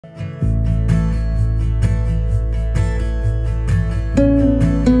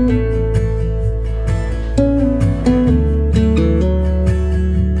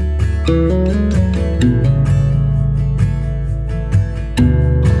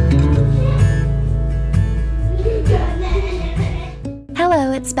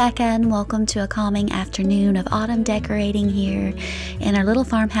it's Bekah and welcome to a calming afternoon of autumn decorating here in our little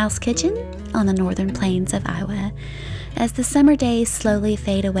farmhouse kitchen on the northern plains of Iowa. As the summer days slowly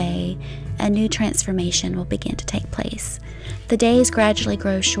fade away, a new transformation will begin to take place. The days gradually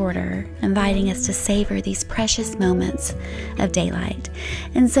grow shorter, inviting us to savor these precious moments of daylight.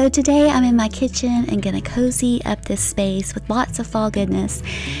 And so today I'm in my kitchen and gonna cozy up this space with lots of fall goodness.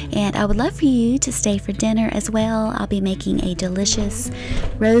 And I would love for you to stay for dinner as well. I'll be making a delicious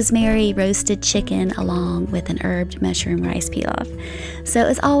rosemary roasted chicken along with an herbed mushroom rice pilaf. So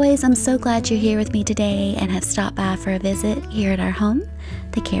as always, I'm so glad you're here with me today and have stopped by for a visit here at our home,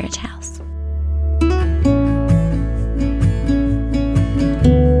 the Carriage House.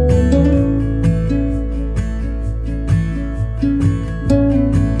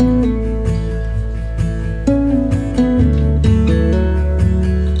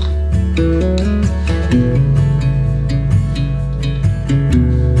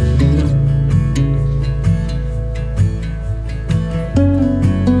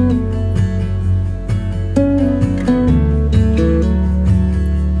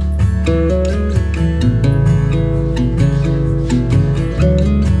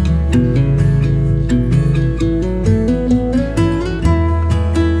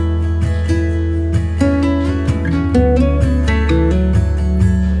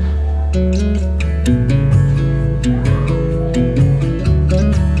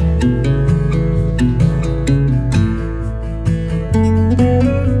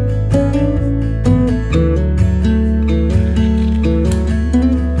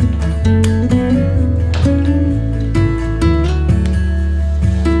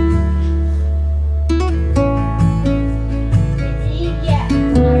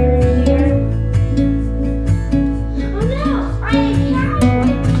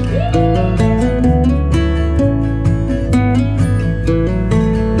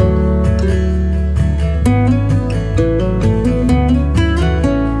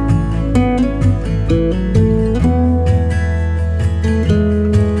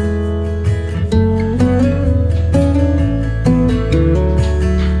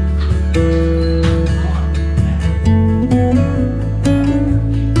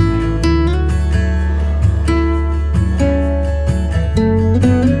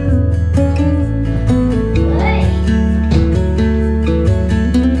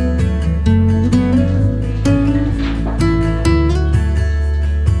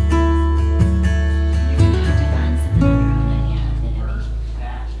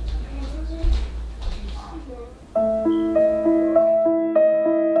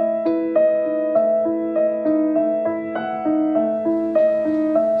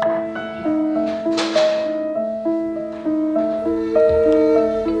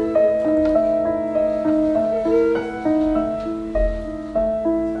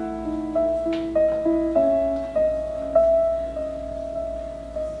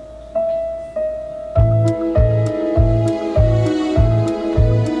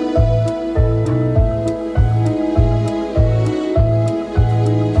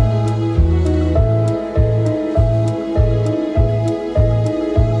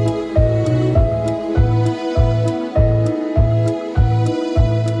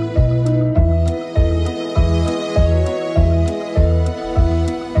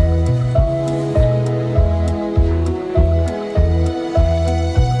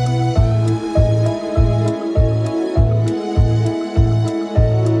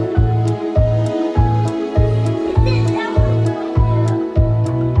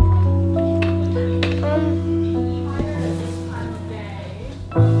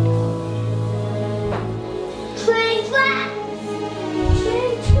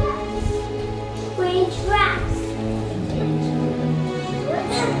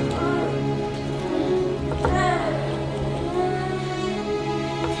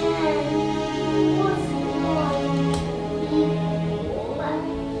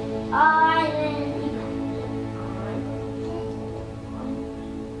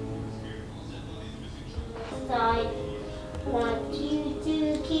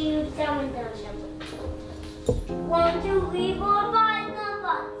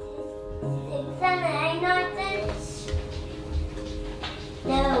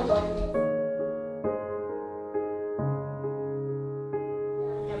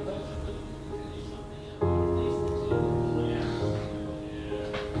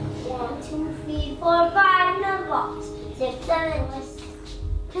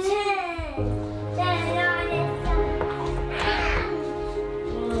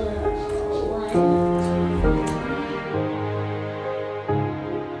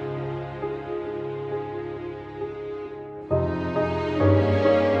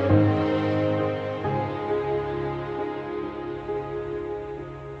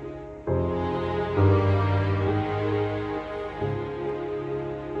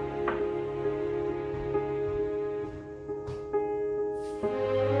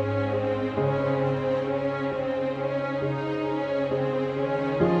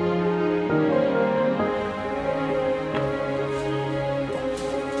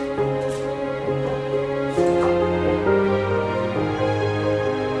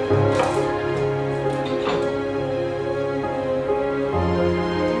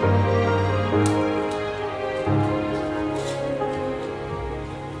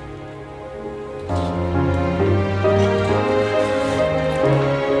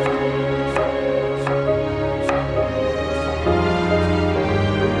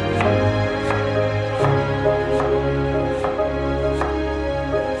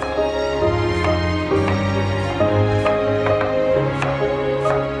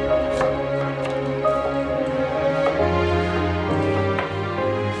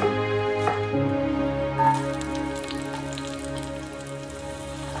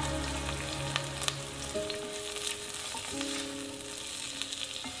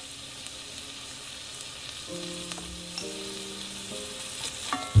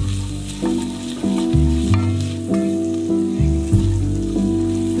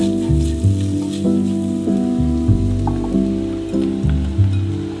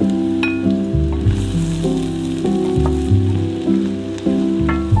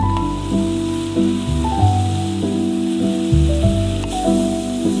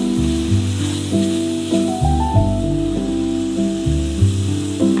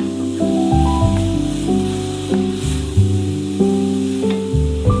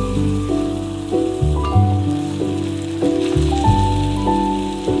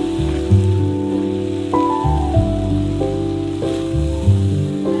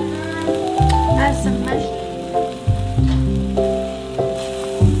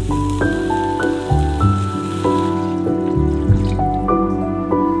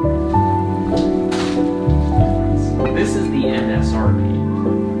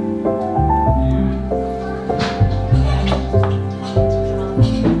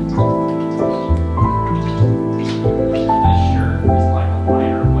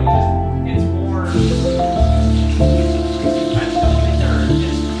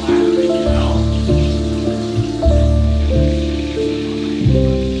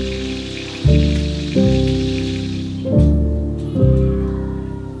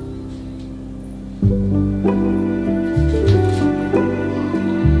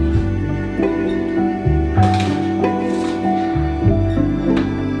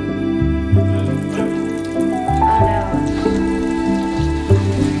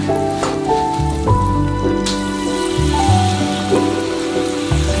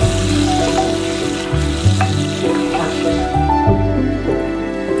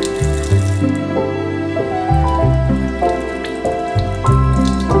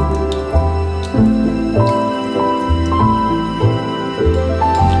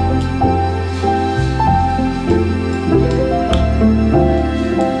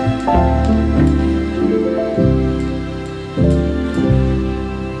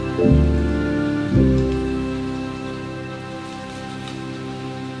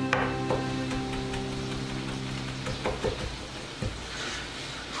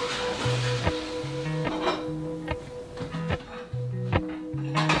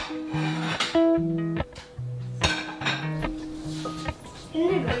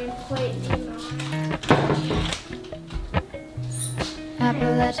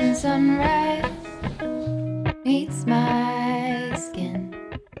 Appalachian sunrise meets my skin.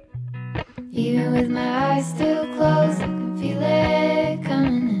 Even with my eyes still closed, I can feel it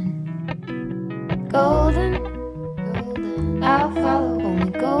coming in. Golden